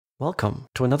Welcome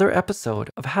to another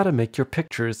episode of how to make your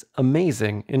pictures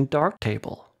amazing in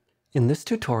Darktable. In this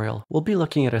tutorial, we'll be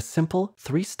looking at a simple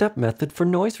 3-step method for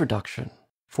noise reduction.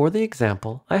 For the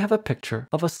example, I have a picture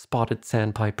of a spotted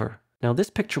sandpiper. Now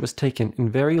this picture was taken in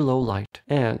very low light,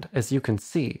 and as you can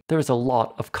see, there is a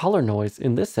lot of color noise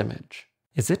in this image.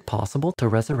 Is it possible to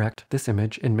resurrect this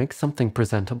image and make something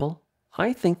presentable?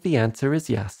 I think the answer is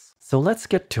yes. So let's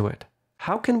get to it.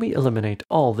 How can we eliminate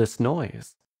all this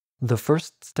noise? The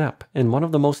first step, and one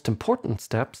of the most important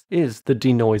steps, is the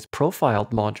Denoise profiled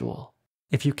module.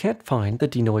 If you can't find the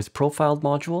Denoise profiled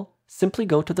module, simply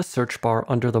go to the search bar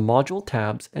under the module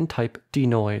tabs and type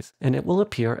Denoise, and it will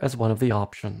appear as one of the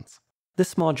options.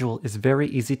 This module is very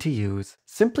easy to use.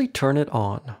 Simply turn it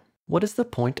on. What is the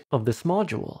point of this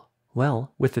module?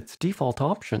 Well, with its default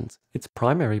options, its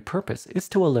primary purpose is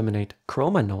to eliminate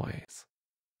chroma noise.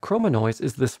 Chroma noise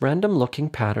is this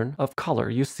random-looking pattern of color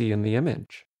you see in the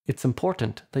image. It's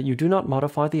important that you do not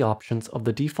modify the options of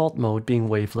the default mode being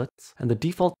wavelets and the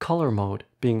default color mode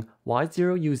being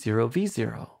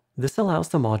Y0U0V0. This allows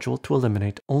the module to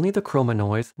eliminate only the chroma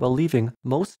noise while leaving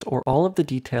most or all of the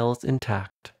details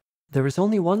intact. There is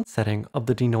only one setting of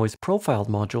the Denoise profiled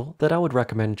module that I would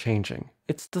recommend changing.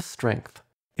 It's the strength.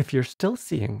 If you're still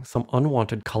seeing some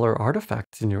unwanted color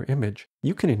artifacts in your image,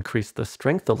 you can increase the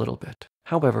strength a little bit.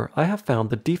 However, I have found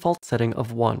the default setting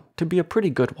of 1 to be a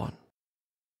pretty good one.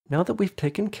 Now that we've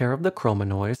taken care of the chroma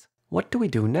noise, what do we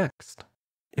do next?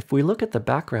 If we look at the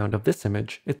background of this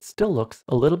image, it still looks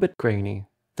a little bit grainy.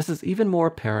 This is even more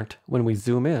apparent when we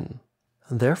zoom in.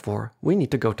 Therefore, we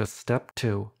need to go to step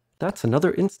 2. That's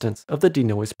another instance of the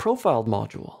Denoise profiled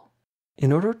module.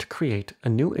 In order to create a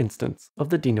new instance of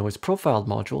the Denoise profiled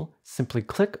module, simply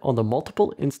click on the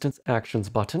Multiple Instance Actions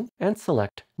button and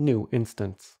select New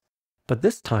Instance. But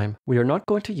this time, we are not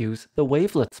going to use the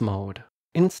Wavelets mode.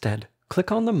 Instead, click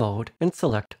on the mode and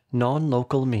select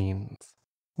Nonlocal Means.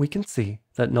 We can see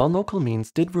that Nonlocal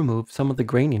Means did remove some of the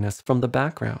graininess from the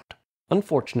background.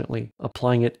 Unfortunately,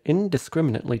 applying it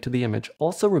indiscriminately to the image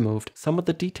also removed some of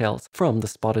the details from the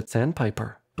spotted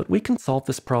sandpiper. But we can solve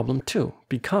this problem too,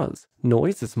 because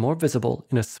noise is more visible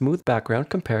in a smooth background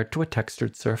compared to a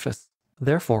textured surface.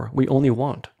 Therefore, we only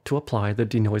want to apply the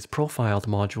Denoise profiled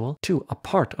module to a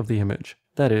part of the image,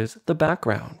 that is, the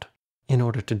background. In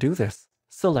order to do this,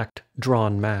 select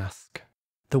Drawn Mask.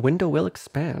 The window will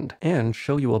expand and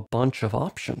show you a bunch of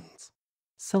options.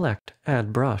 Select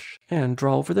Add Brush and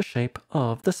draw over the shape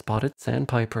of the spotted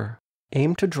sandpiper.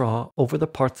 Aim to draw over the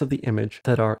parts of the image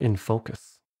that are in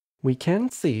focus. We can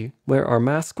see where our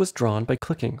mask was drawn by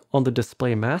clicking on the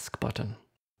Display Mask button.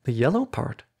 The yellow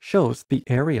part shows the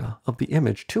area of the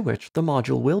image to which the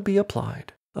module will be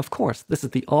applied. Of course, this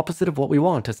is the opposite of what we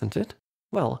want, isn't it?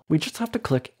 Well, we just have to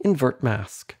click Invert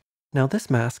Mask. Now this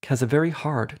mask has a very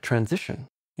hard transition.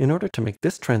 In order to make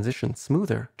this transition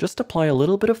smoother, just apply a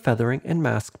little bit of feathering and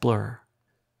mask blur.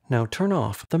 Now turn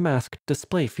off the mask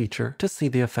display feature to see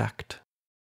the effect.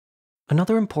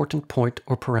 Another important point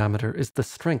or parameter is the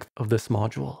strength of this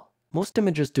module. Most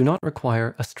images do not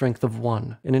require a strength of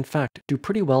 1, and in fact do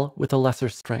pretty well with a lesser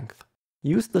strength.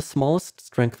 Use the smallest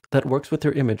strength that works with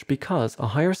your image because a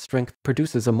higher strength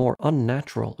produces a more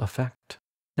unnatural effect.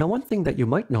 Now one thing that you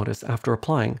might notice after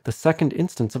applying the second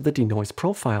instance of the Denoise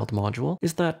profiled module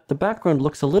is that the background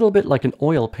looks a little bit like an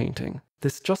oil painting.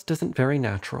 This just isn't very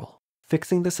natural.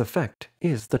 Fixing this effect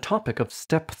is the topic of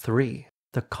step 3.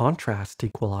 The contrast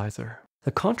equalizer.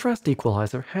 The contrast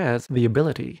equalizer has the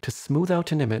ability to smooth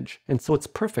out an image, and so it's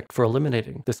perfect for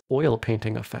eliminating this oil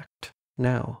painting effect.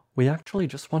 Now, we actually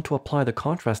just want to apply the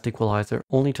contrast equalizer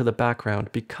only to the background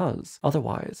because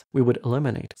otherwise we would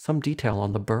eliminate some detail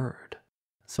on the bird.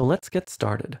 So let's get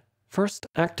started. First,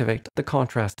 activate the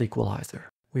contrast equalizer.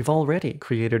 We've already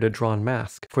created a drawn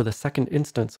mask for the second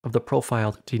instance of the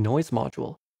profiled Denoise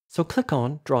module, so click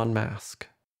on Drawn Mask.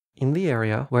 In the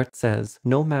area where it says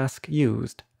No Mask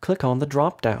Used, click on the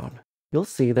drop-down. You'll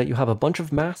see that you have a bunch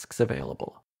of masks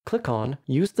available. Click on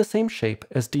Use the same shape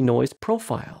as Denoise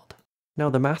profiled. Now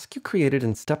the mask you created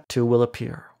in step 2 will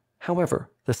appear. However,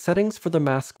 the settings for the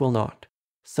mask will not.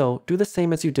 So do the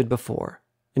same as you did before.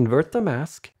 Invert the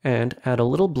mask and add a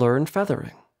little blur and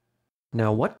feathering.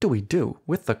 Now what do we do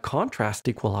with the contrast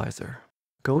equalizer?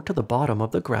 Go to the bottom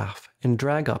of the graph and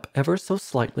drag up ever so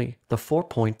slightly the 4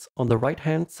 points on the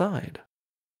right-hand side.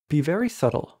 Be very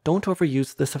subtle, don't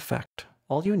overuse this effect.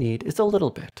 All you need is a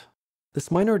little bit. This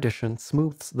minor addition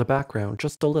smooths the background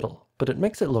just a little, but it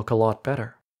makes it look a lot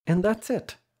better. And that's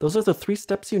it. Those are the 3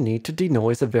 steps you need to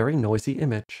denoise a very noisy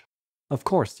image. Of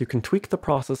course, you can tweak the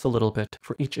process a little bit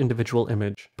for each individual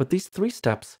image, but these 3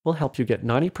 steps will help you get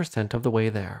 90% of the way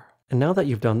there. And now that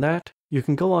you've done that, you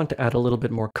can go on to add a little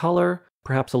bit more color,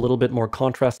 perhaps a little bit more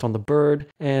contrast on the bird,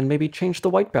 and maybe change the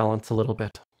white balance a little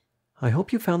bit. I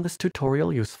hope you found this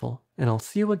tutorial useful, and I'll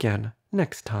see you again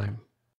next time.